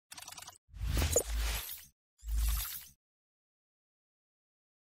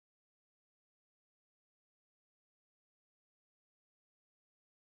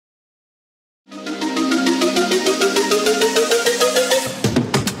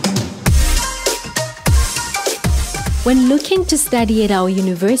When looking to study at our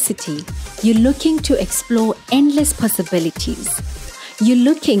university, you're looking to explore endless possibilities. You're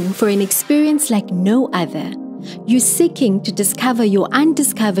looking for an experience like no other. You're seeking to discover your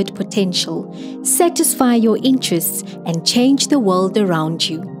undiscovered potential, satisfy your interests, and change the world around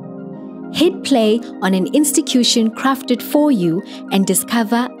you. Hit play on an institution crafted for you and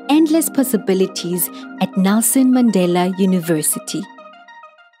discover endless possibilities at Nelson Mandela University.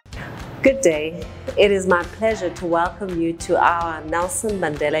 Good day. It is my pleasure to welcome you to our Nelson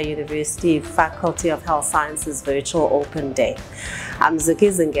Mandela University Faculty of Health Sciences Virtual Open Day. I'm Zuki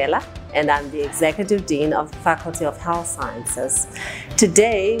Zingela, and I'm the Executive Dean of the Faculty of Health Sciences.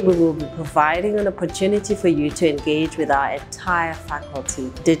 Today, we will be providing an opportunity for you to engage with our entire faculty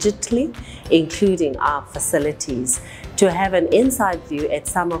digitally, including our facilities, to have an inside view at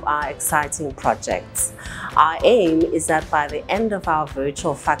some of our exciting projects. Our aim is that by the end of our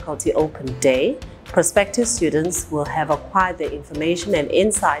virtual Faculty Open Day, prospective students will have acquired the information and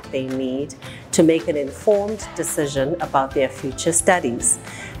insight they need to make an informed decision about their future studies.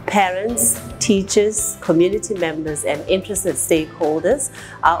 Parents, teachers, community members, and interested stakeholders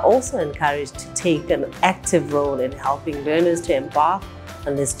are also encouraged to take an active role in helping learners to embark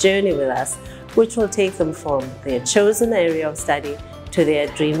on this journey with us, which will take them from their chosen area of study to their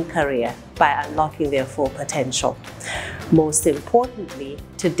dream career by unlocking their full potential. Most importantly,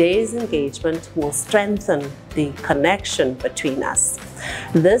 today's engagement will strengthen the connection between us.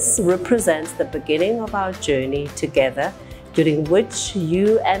 This represents the beginning of our journey together, during which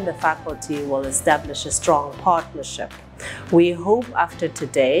you and the faculty will establish a strong partnership. We hope after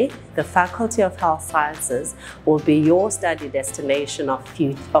today, the Faculty of Health Sciences will be your study destination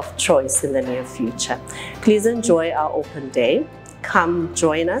of choice in the near future. Please enjoy our open day. Come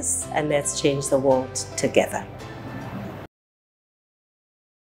join us and let's change the world together.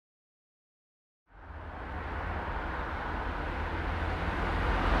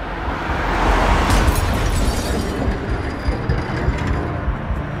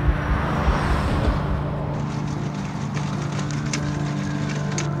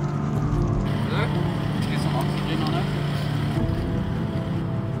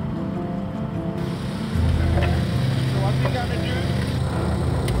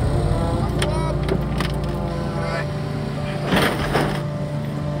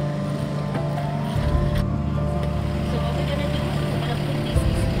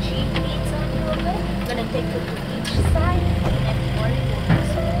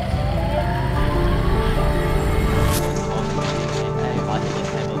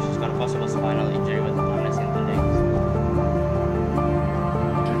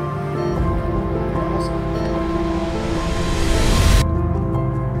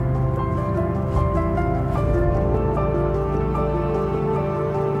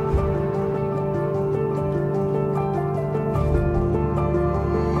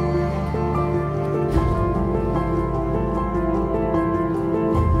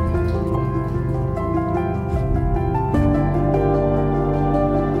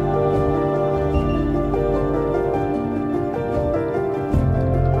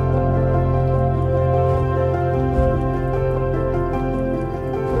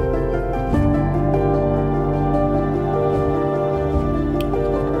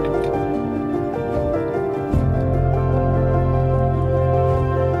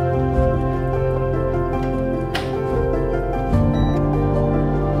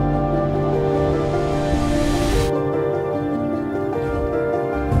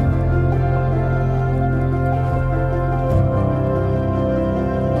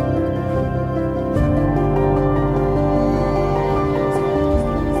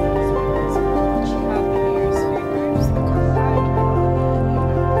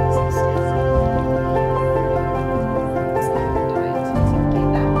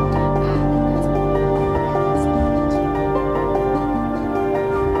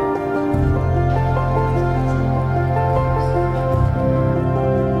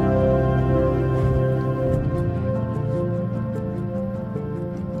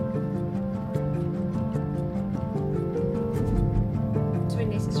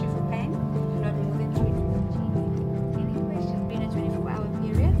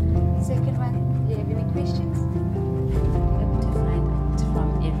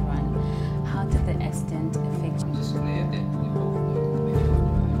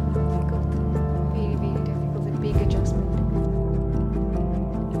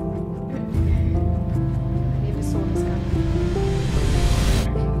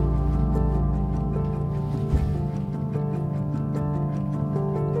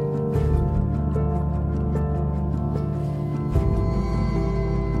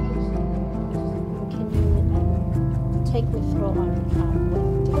 overall on what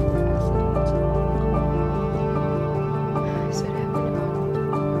did you accident? So it happened about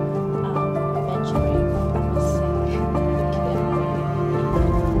eventually, I must say,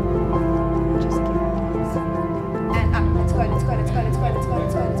 just give it and up, let's go, let's go, let's go, let's go, let's go,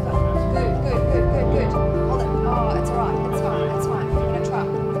 let's go, let's go. Good, good, good, good, good. Hold it. Oh, it's alright, it's fine, it's fine. We're gonna try.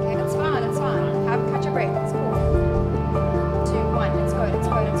 Okay, it's fine, it's fine. Catch your breath, it's cool. 2, 1, let's go, let's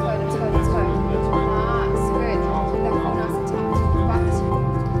go, let's go, let's go, let's go. Nice, good. Keep that core nice and tight. Right.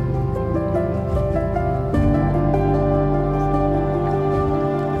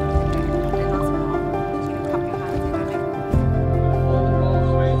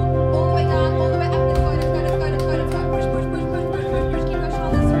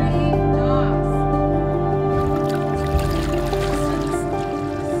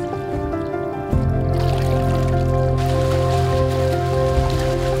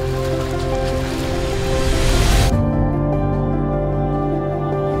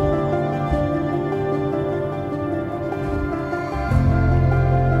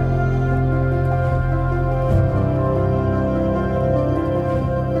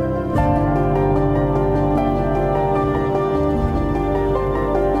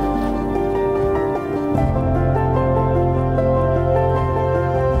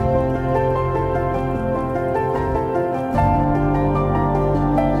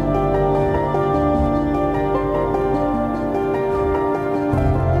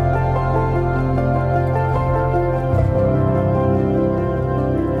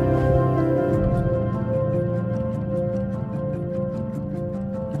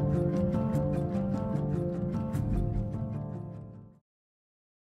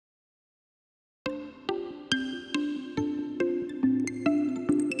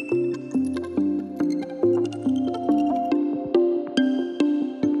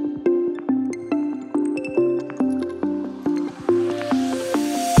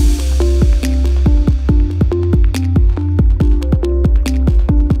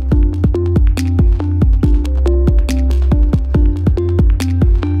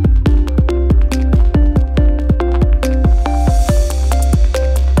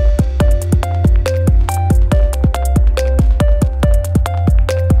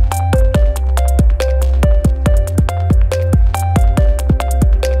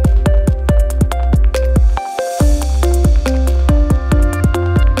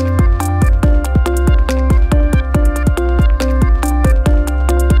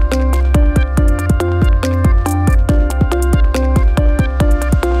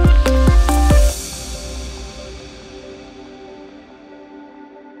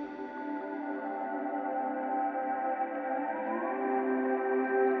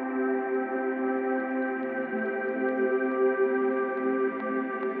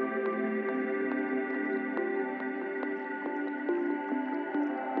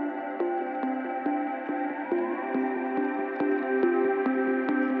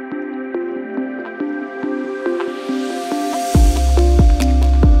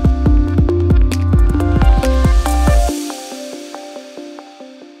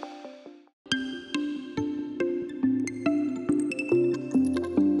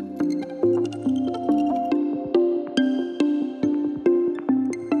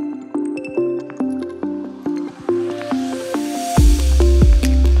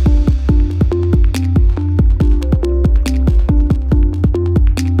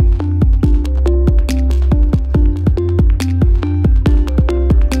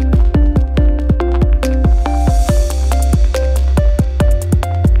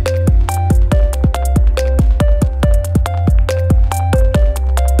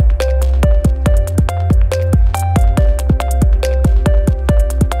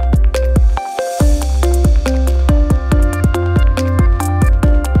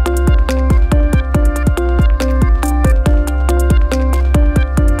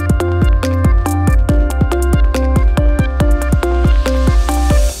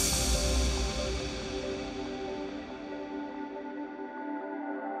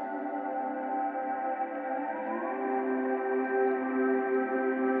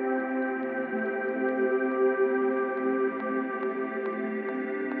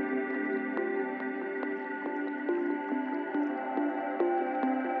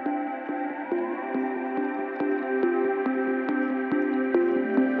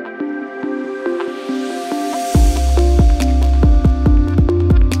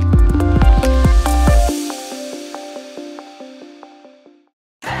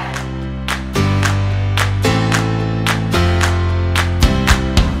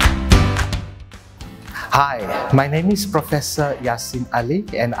 My name is Professor Yasin Ali,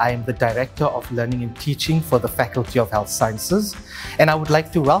 and I am the Director of Learning and Teaching for the Faculty of Health Sciences, and I would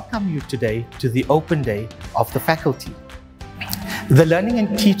like to welcome you today to the Open Day of the Faculty. The learning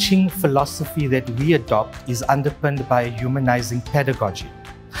and teaching philosophy that we adopt is underpinned by a humanizing pedagogy.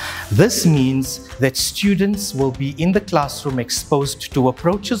 This means that students will be in the classroom exposed to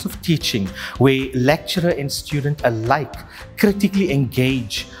approaches of teaching where lecturer and student alike critically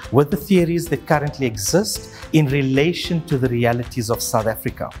engage with the theories that currently exist in relation to the realities of South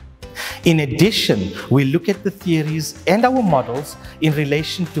Africa. In addition, we look at the theories and our models in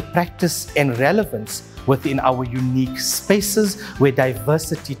relation to practice and relevance within our unique spaces where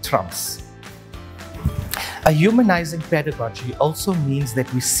diversity trumps. A humanizing pedagogy also means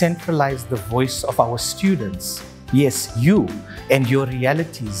that we centralize the voice of our students, yes, you and your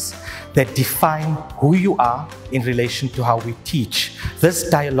realities that define who you are in relation to how we teach. This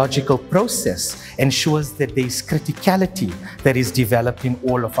dialogical process ensures that there is criticality that is developed in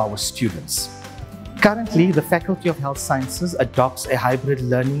all of our students. Currently, the Faculty of Health Sciences adopts a hybrid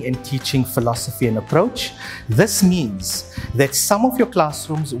learning and teaching philosophy and approach. This means that some of your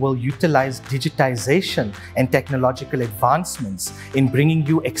classrooms will utilize digitization and technological advancements in bringing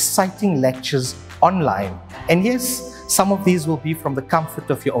you exciting lectures online. And yes, some of these will be from the comfort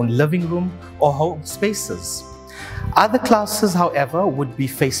of your own living room or home spaces. Other classes, however, would be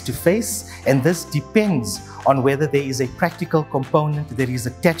face-to-face, and this depends on whether there is a practical component that is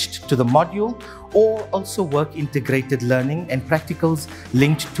attached to the module or also work-integrated learning and practicals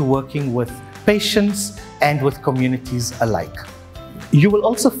linked to working with patients and with communities alike. You will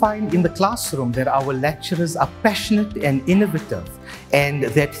also find in the classroom that our lecturers are passionate and innovative, and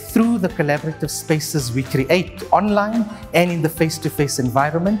that through the collaborative spaces we create online and in the face-to-face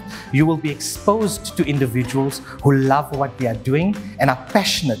environment, you will be exposed to individuals who love what they are doing and are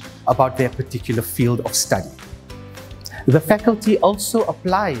passionate about their particular field of study. The faculty also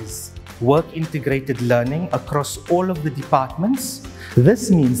applies work-integrated learning across all of the departments.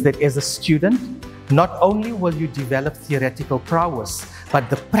 This means that as a student, not only will you develop theoretical prowess, but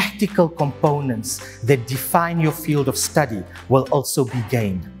the practical components that define your field of study will also be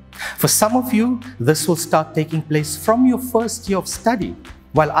gained. For some of you, this will start taking place from your first year of study,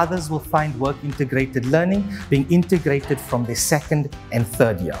 while others will find work-integrated learning being integrated from their second and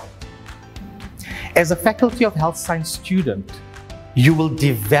third year. As a Faculty of Health Science student, you will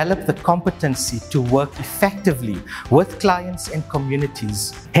develop the competency to work effectively with clients and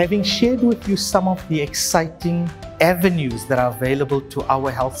communities. Having shared with you some of the exciting avenues that are available to our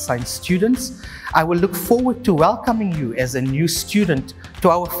health science students, I will look forward to welcoming you as a new student to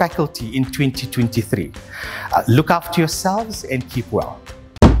our faculty in 2023. Look after yourselves and keep well.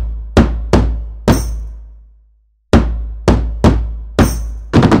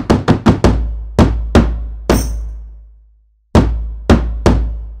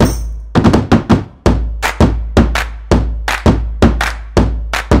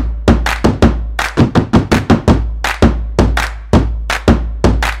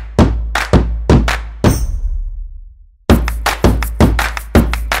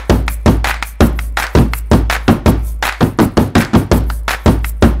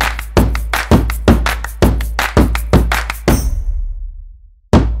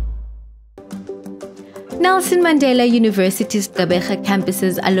 Nelson Mandela University's Gqeberha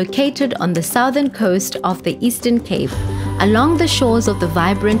campuses are located on the southern coast of the Eastern Cape, along the shores of the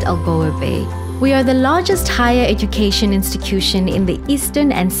vibrant Algoa Bay. We are the largest higher education institution in the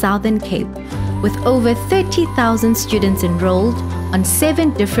Eastern and Southern Cape, with over 30,000 students enrolled on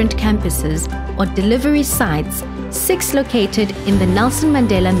 7 different campuses or delivery sites, 6 located in the Nelson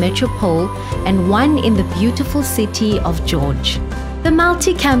Mandela Metropole and 1 in the beautiful city of George. The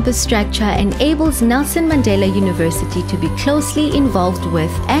multi-campus structure enables Nelson Mandela University to be closely involved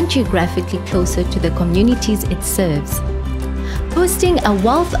with and geographically closer to the communities it serves. Boasting a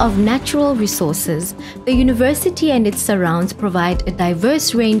wealth of natural resources, the university and its surrounds provide a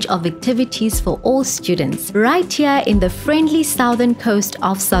diverse range of activities for all students, right here in the friendly southern coast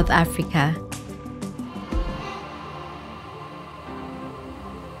of South Africa.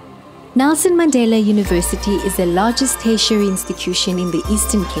 Nelson Mandela University is the largest tertiary institution in the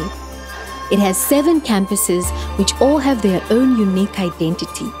Eastern Cape. It has 7 campuses which all have their own unique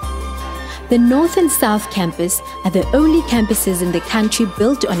identity. The North and South Campus are the only campuses in the country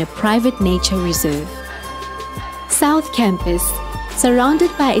built on a private nature reserve. South Campus,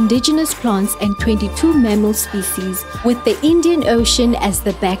 surrounded by indigenous plants and 22 mammal species with the Indian Ocean as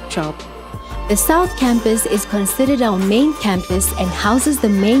the backdrop. The South Campus is considered our main campus and houses the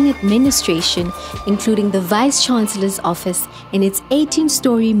main administration, including the Vice-Chancellor's office in its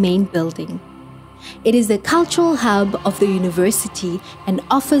 18-story main building. It is the cultural hub of the university and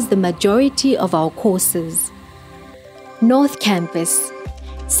offers the majority of our courses. North Campus.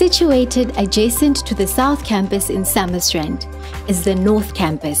 Situated adjacent to the South Campus in Summerstrand is the North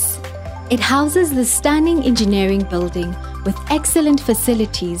Campus. It houses the stunning engineering building with excellent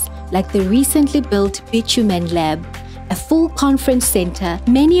facilities like the recently built Bitumen Lab, a full conference center,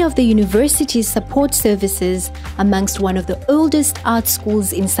 many of the university's support services, amongst one of the oldest art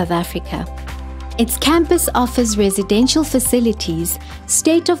schools in South Africa. Its campus offers residential facilities,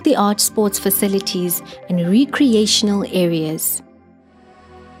 state-of-the-art sports facilities, and recreational areas.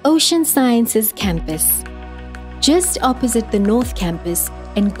 Ocean Sciences Campus. Just opposite the North Campus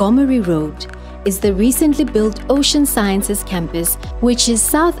and Gomery Road is the recently built Ocean Sciences Campus, which is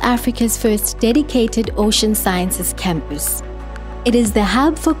South Africa's first dedicated ocean sciences campus. It is the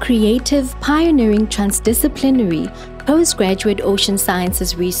hub for creative, pioneering, transdisciplinary, postgraduate ocean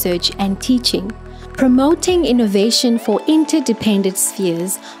sciences research and teaching, promoting innovation for interdependent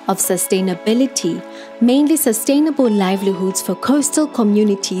spheres of sustainability, mainly sustainable livelihoods for coastal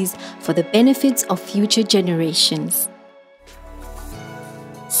communities for the benefits of future generations.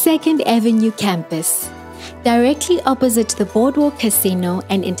 Second Avenue Campus. Directly opposite the Boardwalk Casino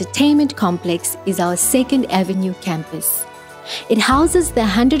and Entertainment Complex is our Second Avenue Campus. It houses the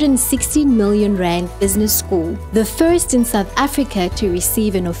 116 million rand business school, the first in South Africa to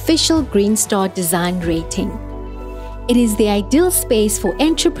receive an official Green Star design rating. It is the ideal space for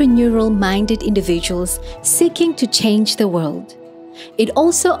entrepreneurial-minded individuals seeking to change the world. It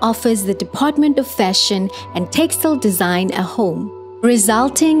also offers the Department of Fashion and Textile Design a home,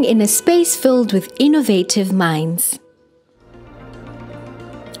 resulting in a space filled with innovative minds.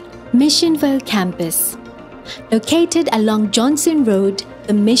 Missionville Campus. Located along Johnson Road,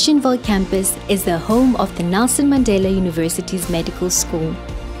 the Missionville campus is the home of the Nelson Mandela University's medical school.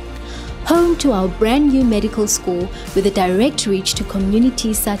 Home to our brand new medical school with a direct reach to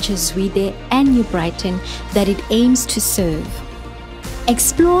communities such as Zwide and New Brighton that it aims to serve.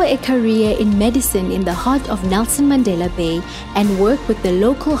 Explore a career in medicine in the heart of Nelson Mandela Bay and work with the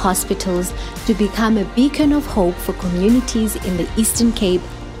local hospitals to become a beacon of hope for communities in the Eastern Cape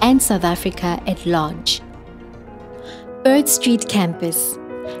and South Africa at large. Bird Street Campus.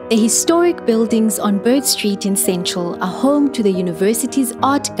 The historic buildings on Bird Street in Central are home to the university's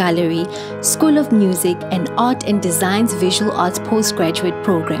Art Gallery, School of Music and Art and Design's Visual Arts postgraduate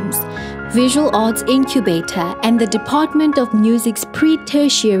programs, Visual Arts Incubator and the Department of Music's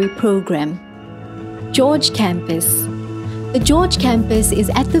pre-tertiary program. George Campus. The George Campus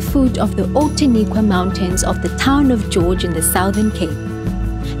is at the foot of the Outeniqua Mountains of the town of George in the Southern Cape.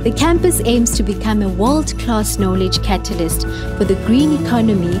 The campus aims to become a world-class knowledge catalyst for the green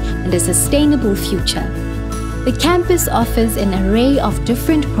economy and a sustainable future. The campus offers an array of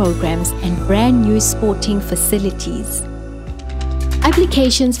different programs and brand new sporting facilities.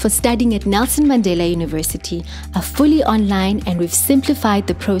 Applications for studying at Nelson Mandela University are fully online, and we've simplified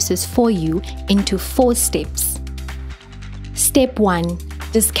the process for you into 4 steps. Step 1.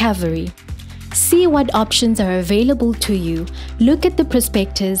 Discovery. See what options are available to you, look at the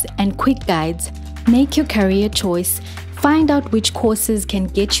prospectus and quick guides, make your career choice, find out which courses can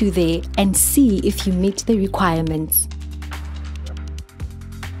get you there, and see if you meet the requirements.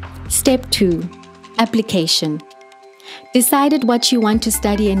 Step 2. Application. Decided what you want to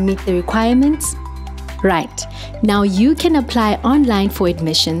study and meet the requirements? Right, now you can apply online for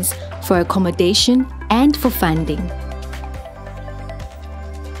admissions, for accommodation, and for funding.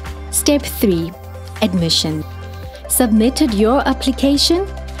 Step 3. Admission. Submitted your application?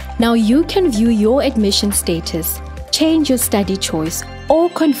 Now you can view your admission status, change your study choice, or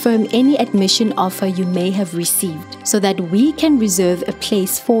confirm any admission offer you may have received so that we can reserve a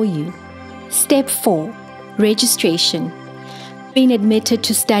place for you. Step 4. Registration. Been admitted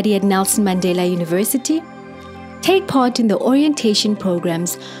to study at Nelson Mandela University? Take part in the orientation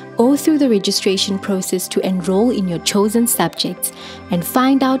programs, go through the registration process to enroll in your chosen subjects, and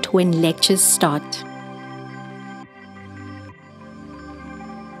find out when lectures start.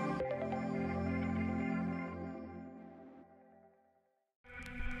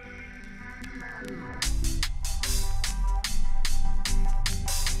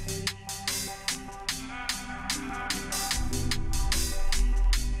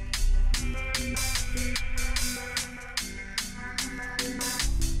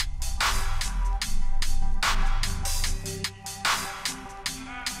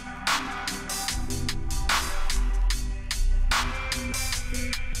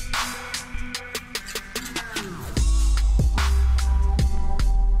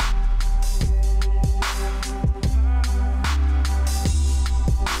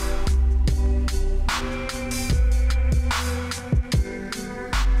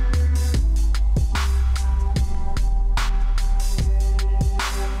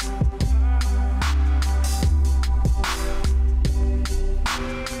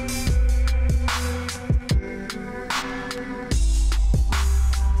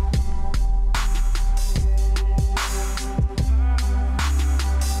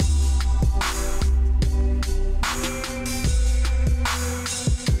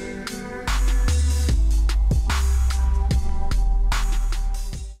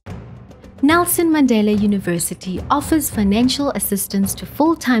 Nelson Mandela University offers financial assistance to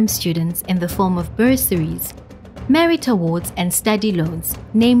full-time students in the form of bursaries, merit awards and study loans,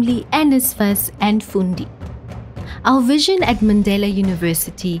 namely NSFAS and Fundi. Our vision at Mandela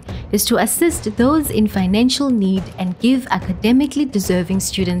University is to assist those in financial need and give academically deserving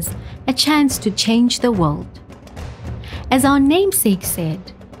students a chance to change the world. As our namesake said,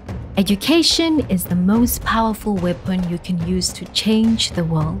 education is the most powerful weapon you can use to change the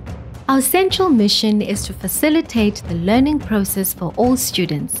world. Our central mission is to facilitate the learning process for all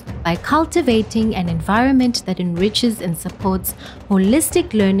students by cultivating an environment that enriches and supports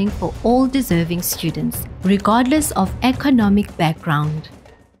holistic learning for all deserving students, regardless of economic background.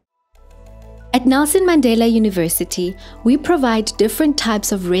 At Nelson Mandela University, we provide different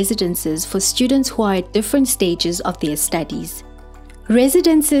types of residences for students who are at different stages of their studies.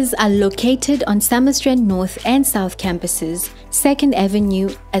 Residences are located on Summerstrand North and South campuses, 2nd Avenue,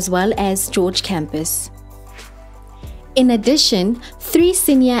 as well as George campus. In addition, 3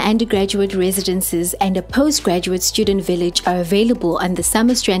 senior undergraduate residences and a postgraduate student village are available on the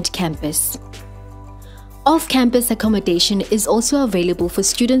Summerstrand campus. Off-campus accommodation is also available for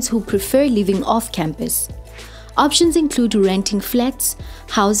students who prefer living off-campus. Options include renting flats,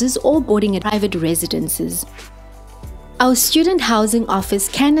 houses, or boarding at private residences. Our student housing office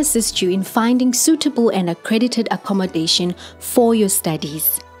can assist you in finding suitable and accredited accommodation for your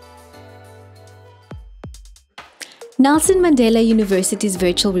studies. Nelson Mandela University's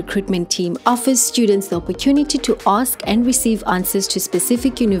virtual recruitment team offers students the opportunity to ask and receive answers to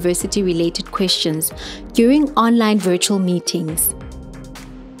specific university-related questions during online virtual meetings.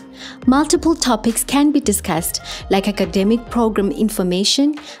 Multiple topics can be discussed, like academic program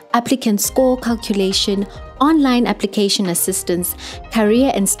information, applicant score calculation, online application assistance,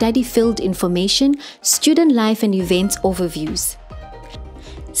 career and study field information, student life and events overviews.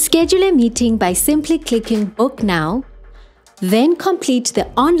 Schedule a meeting by simply clicking Book Now, then complete the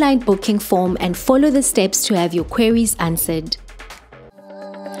online booking form and follow the steps to have your queries answered.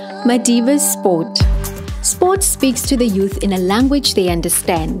 Madiba's Sport. Sport speaks to the youth in a language they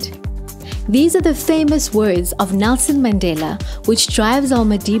understand. These are the famous words of Nelson Mandela, which drives our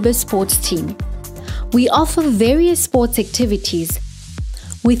Madiba sports team. We offer various sports activities.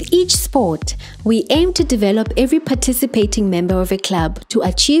 With each sport, we aim to develop every participating member of a club to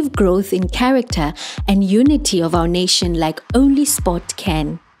achieve growth in character and unity of our nation like only sport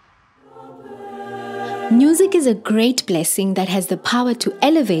can. Music is a great blessing that has the power to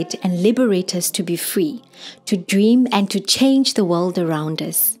elevate and liberate us to be free, to dream and to change the world around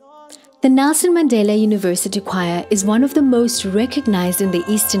us. The Nelson Mandela University Choir is one of the most recognized in the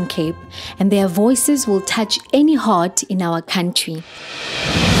Eastern Cape, and their voices will touch any heart in our country.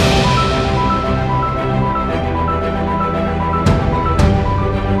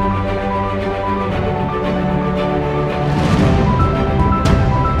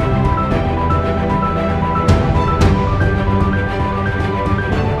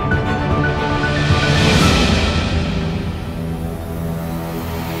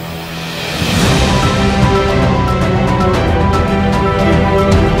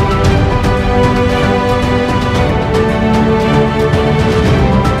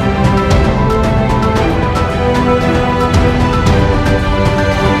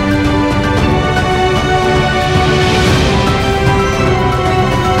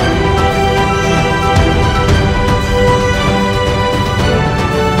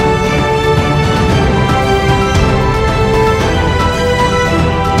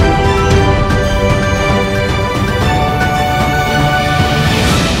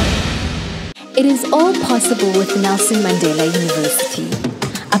 It is all possible with Nelson Mandela University.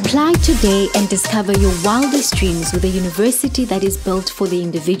 Apply today and discover your wildest dreams with a university that is built for the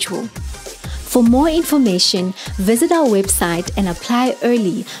individual. For more information, visit our website and apply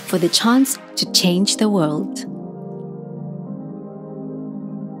early for the chance to change the world.